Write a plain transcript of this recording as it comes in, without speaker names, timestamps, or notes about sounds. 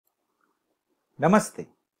Namaste.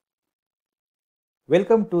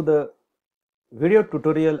 Welcome to the video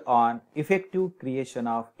tutorial on effective creation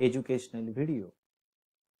of educational video.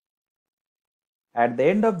 At the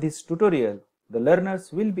end of this tutorial, the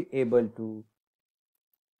learners will be able to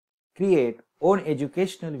create own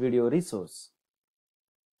educational video resource.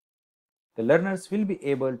 The learners will be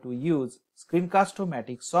able to use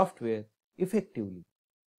screencast-o-matic software effectively.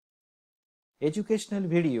 Educational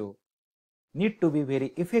video need to be very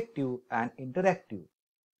effective and interactive.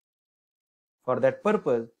 For that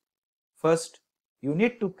purpose, first you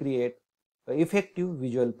need to create an effective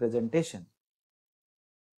visual presentation.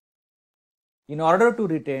 In order to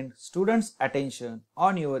retain students' attention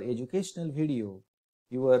on your educational video,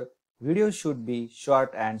 your video should be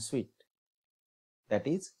short and sweet. That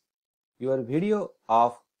is, your video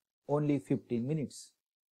of only 15 minutes.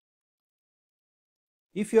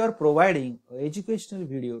 If you are providing an educational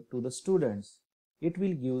video to the students, it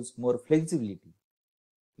will give more flexibility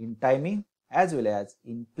in timing as well as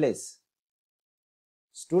in place.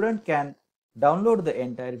 Student can download the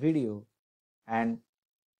entire video and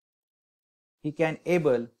he can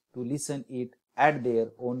able to listen it at their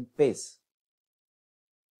own pace.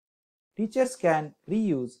 Teachers can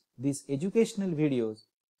reuse these educational videos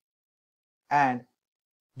and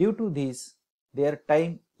due to this their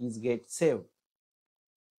time is get saved.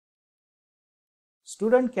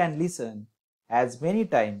 Student can listen as many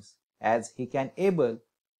times as he can able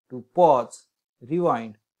to pause,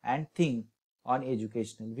 rewind and think on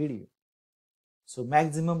educational video. So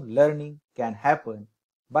maximum learning can happen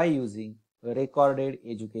by using a recorded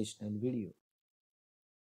educational video.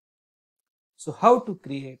 So how to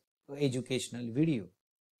create an educational video?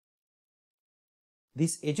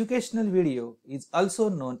 This educational video is also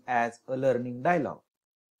known as a learning dialogue.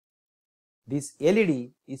 This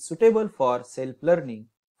LED is suitable for self-learning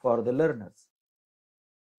for the learners.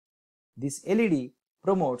 This LED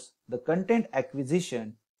promotes the content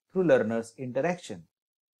acquisition through learners' interaction.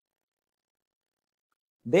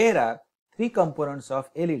 There are three components of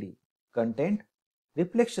LED: content,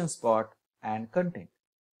 reflection spot and content.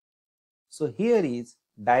 So here is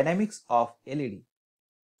dynamics of LED.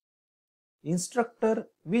 Instructor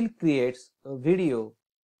will create a video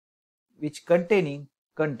which containing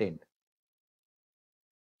content.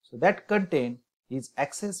 So that content is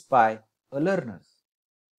accessed by a learners.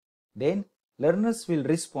 Then learners will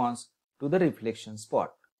respond to the reflection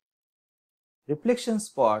spot. Reflection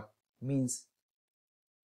spot means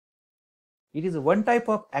it is one type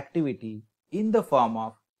of activity in the form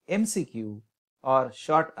of MCQ or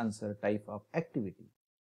short answer type of activity.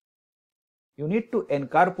 You need to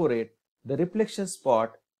incorporate the reflection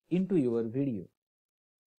spot into your video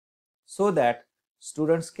so that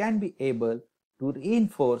students can be able to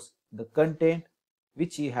reinforce the content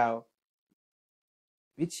which he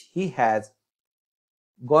has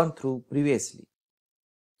gone through previously.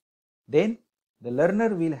 Then the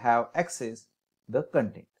learner will have access the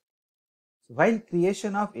content. So while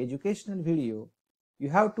creation of educational video, you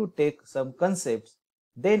have to take some concepts,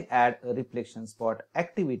 then add a reflection spot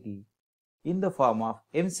activity in the form of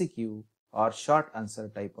MCQ or short answer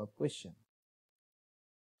type of question.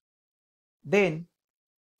 Then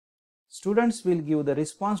students will give the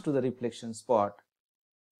response to the reflection spot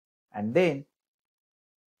and then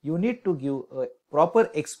you need to give a proper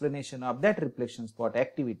explanation of that reflection spot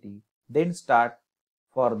activity, then start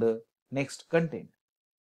for the next content.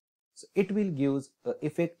 So it will give an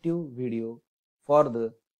effective video for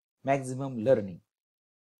the maximum learning.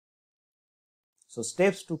 So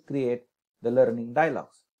steps to create the learning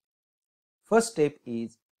dialogues. First step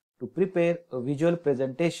is to prepare a visual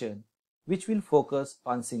presentation which will focus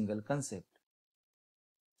on single concept.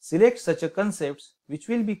 Select such a concepts which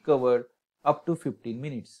will be covered up to 15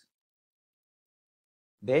 minutes.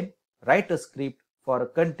 Then write a script for a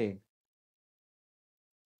content.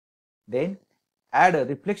 Then add a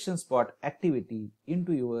reflection spot activity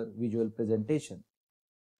into your visual presentation.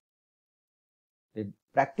 Then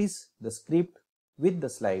practice the script with the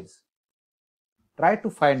slides. Try to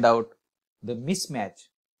find out the mismatch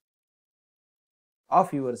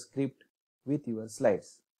of your script with your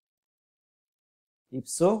slides. If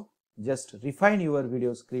so, just refine your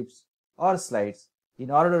video scripts or slides in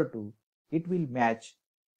order to it will match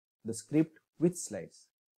the script with slides.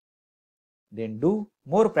 Then do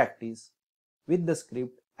more practice with the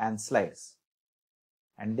script and slides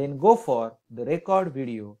and then go for the record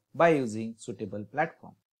video by using suitable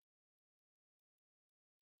platform.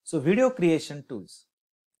 So video creation tools.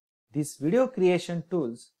 These video creation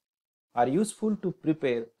tools are useful to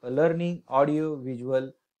prepare a learning audio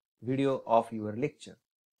visual video of your lecture.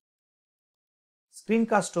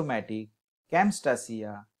 Screencast-o-matic,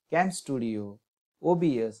 Camtasia, Cam Studio,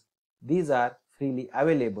 OBS, these are freely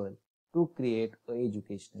available to create an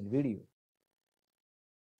educational video.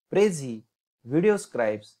 Prezi, Video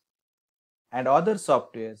Scribes and other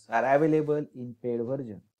softwares are available in paid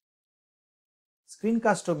version.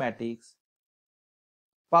 Screencast-o-matic,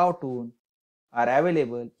 Powtoon are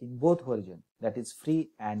available in both versions, that is free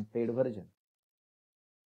and paid version.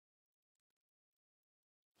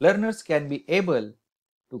 Learners can be able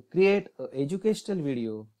to create an educational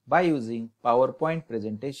video by using PowerPoint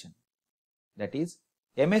presentation, that is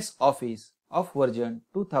MS Office of version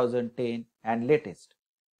 2010 and latest.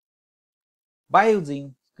 By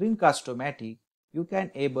using Screencast-o-matic, you can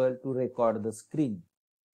able to record the screen.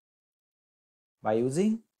 By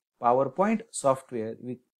using PowerPoint software,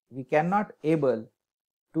 we cannot able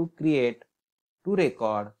to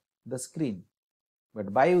record the screen.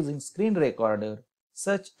 But by using screen recorder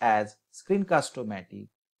such as Screencast-o-matic,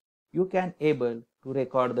 you can able to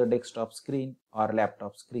record the desktop screen or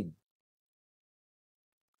laptop screen.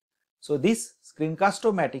 So this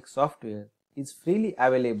Screencast-o-matic software is freely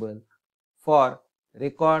available for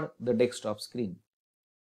record the desktop screen.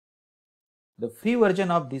 The free version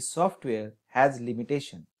of this software has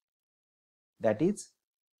limitation. That is,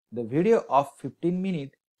 the video of 15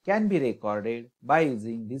 minutes can be recorded by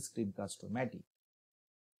using this Screencast-o-matic.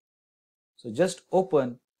 So just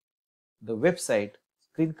open the website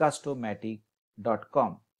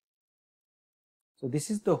screencast-o-matic.com. So this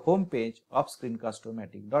is the home page of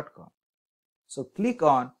screencast-o-matic.com. So click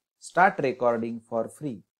on Start Recording for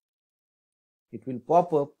free. It will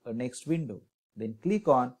pop up a next window. Then click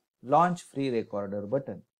on Launch Free Recorder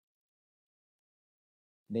button.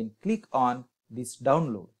 Then click on this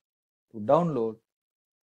Download to download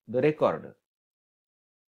the recorder.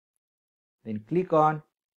 Then click on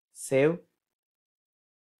Save.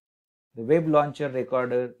 The web launcher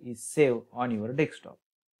recorder is saved on your desktop.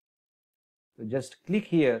 So just click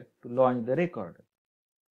here to launch the recorder.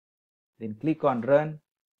 Then click on Run.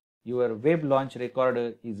 Your web launch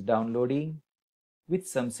recorder is downloading with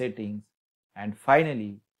some settings, and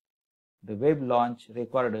finally the web launch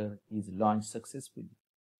recorder is launched successfully.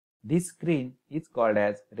 This screen is called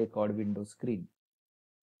as record window screen.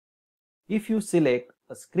 If you select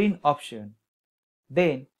a screen option,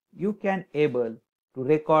 then you can able to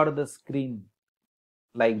record the screen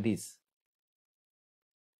like this.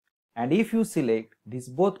 And if you select this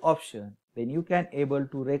both option, then you can able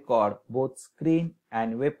to record both screen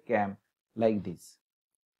and webcam like this.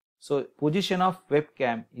 So position of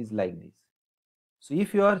webcam is like this. So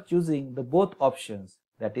if you are choosing the both options,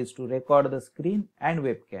 that is to record the screen and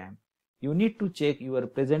webcam, you need to check your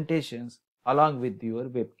presentations along with your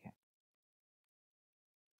webcam.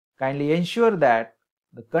 Kindly ensure that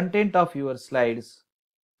the content of your slides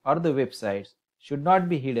or the websites should not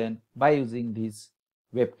be hidden by using this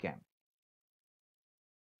webcam.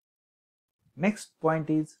 Next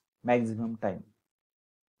point is maximum time.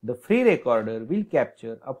 The free recorder will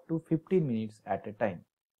capture up to 15 minutes at a time.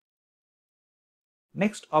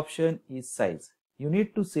 Next option is size. You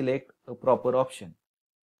need to select a proper option.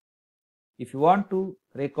 If you want to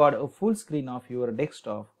record a full screen of your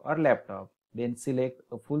desktop or laptop, then select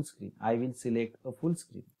a full screen. I will select a full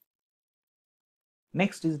screen.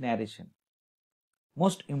 Next is narration.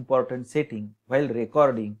 Most important setting while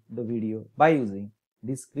recording the video by using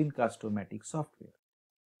this Screencast-o-matic software.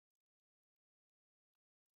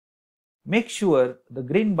 Make sure the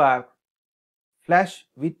green bar flash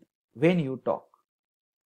with when you talk.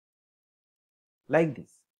 Like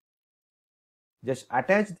this. Just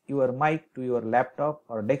attach your mic to your laptop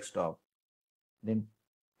or desktop, then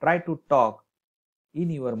try to talk in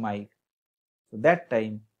your mic. So that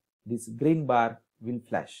time this green bar will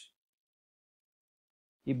flash.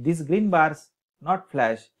 If this green bars not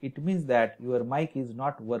flash, it means that your mic is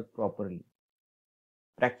not work properly.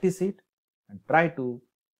 Practice it and try to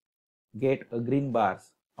get a green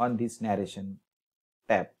bars on this narration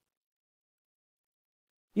tab.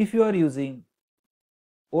 If you are using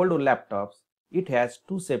old laptops, it has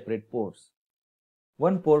two separate ports.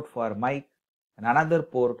 One port for mic and another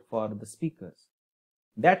port for the speakers.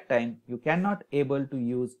 That time you cannot able to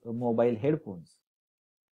use a mobile headphones.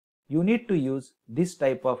 You need to use this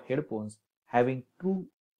type of headphones having two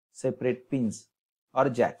separate pins or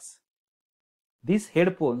jacks. These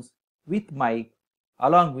headphones with mic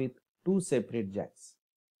along with two separate jacks,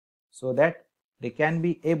 so that they can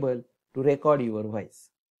be able to record your voice.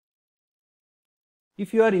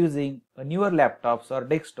 If you are using a newer laptops or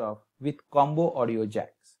desktop with combo audio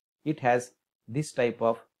jacks, it has this type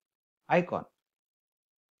of icon.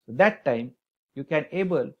 So that time you can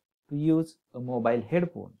able to use a mobile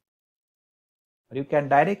headphone, or you can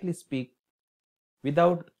directly speak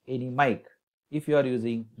without any mic if you are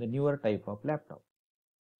using the newer type of laptop.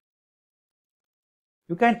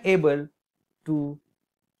 You can able to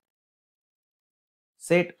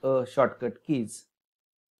set a shortcut keys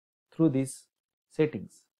through these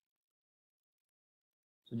settings.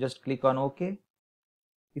 So just click on OK.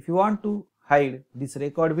 If you want to hide this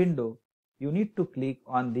record window, you need to click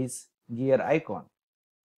on this gear icon.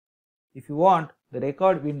 If you want the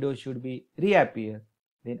record window should be reappear,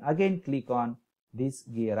 then again click on this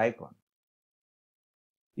gear icon.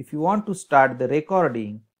 If you want to start the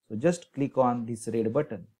recording, so just click on this red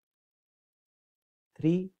button.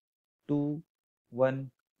 3, 2,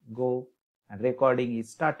 1, go, and recording is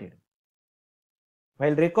started.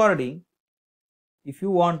 While recording, if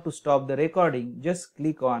you want to stop the recording, just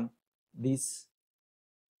click on this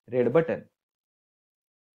red button.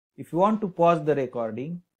 If you want to pause the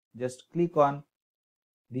recording, just click on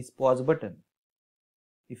this pause button.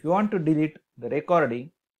 If you want to delete the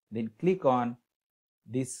recording, then click on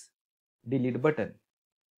this delete button.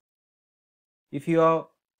 If you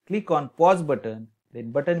click on pause button,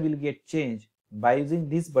 then button will get changed. By using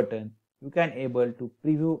this button, you can able to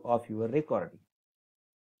preview of your recording.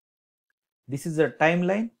 This is a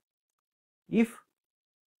timeline. If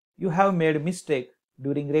you have made mistake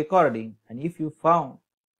during recording and if you found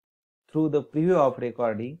through the preview of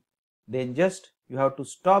recording, then just you have to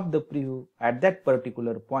stop the preview at that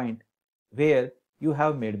particular point where you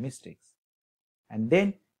have made mistakes and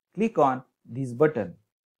then click on this button.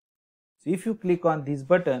 So if you click on this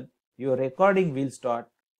button, your recording will start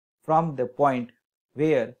from the point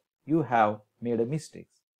where you have made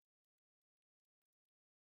mistakes.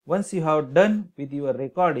 Once you have done with your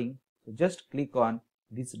recording, so just click on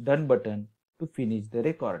this done button to finish the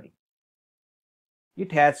recording.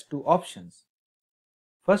 It has two options.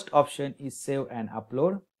 First option is save and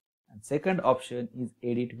upload, and second option is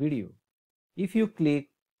edit video. If you click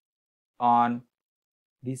on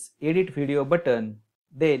this edit video button,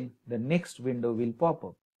 then the next window will pop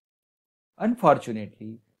up.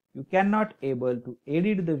 Unfortunately, you cannot able to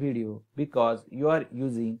edit the video because you are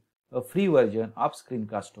using a free version of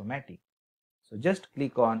screencast-o-matic. So just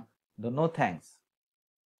click on the no thanks.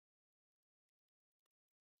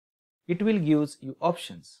 It will give you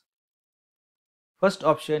options. First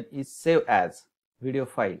option is save as video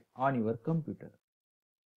file on your computer.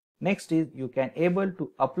 Next is you can able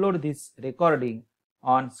to upload this recording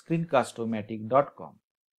on screencast-o-matic.com,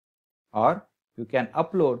 or you can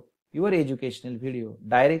upload your educational video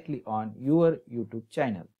directly on your YouTube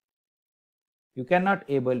channel. You cannot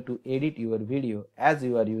able to edit your video as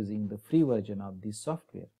you are using the free version of this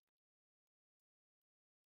software.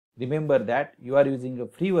 Remember that you are using a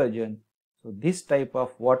free version, so this type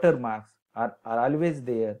of watermarks are always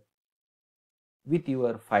there with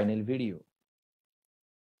your final video.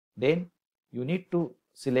 Then you need to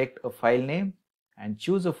select a file name and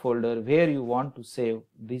choose a folder where you want to save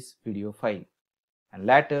this video file, and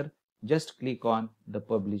later just click on the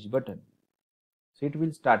publish button. So it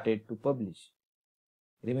will start to publish.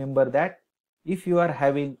 Remember that if you are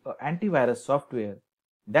having an antivirus software,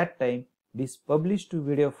 that time this publish to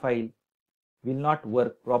video file will not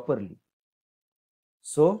work properly.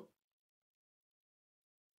 So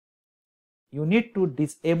you need to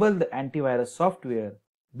disable the antivirus software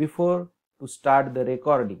before to start the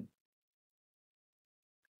recording.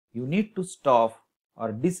 You need to stop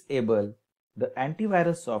or disable the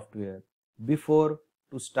antivirus software before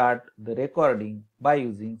to start the recording by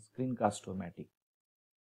using screencast-o-matic.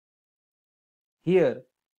 Here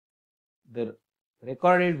the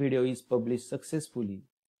recorded video is published successfully.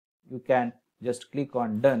 You can just click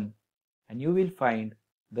on done and you will find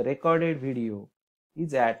the recorded video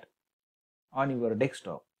is on your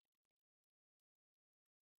desktop.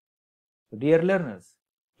 So dear learners,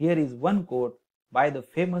 here is one quote by the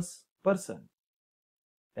famous person,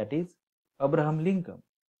 that is Abraham Lincoln.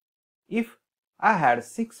 If I had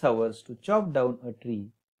 6 hours to chop down a tree,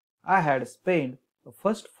 I had spent the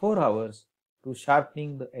first 4 hours to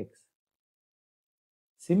sharpening the axe.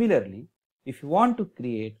 Similarly, if you want to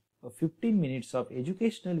create a 15 minutes of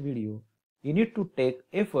educational video, you need to take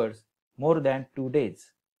efforts more than 2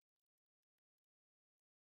 days.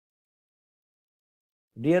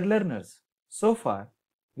 Dear learners, so far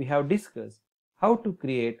we have discussed how to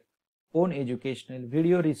create own educational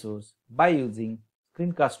video resource by using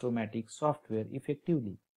screencast-o-matic software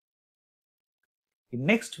effectively. In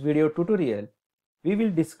next video tutorial, we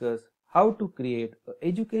will discuss how to create an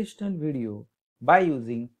educational video by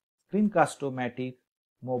using screencast-o-matic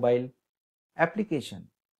mobile application.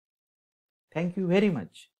 Thank you very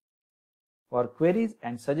much. For queries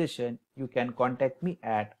and suggestion, you can contact me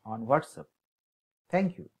on WhatsApp.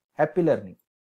 Thank you. Happy learning.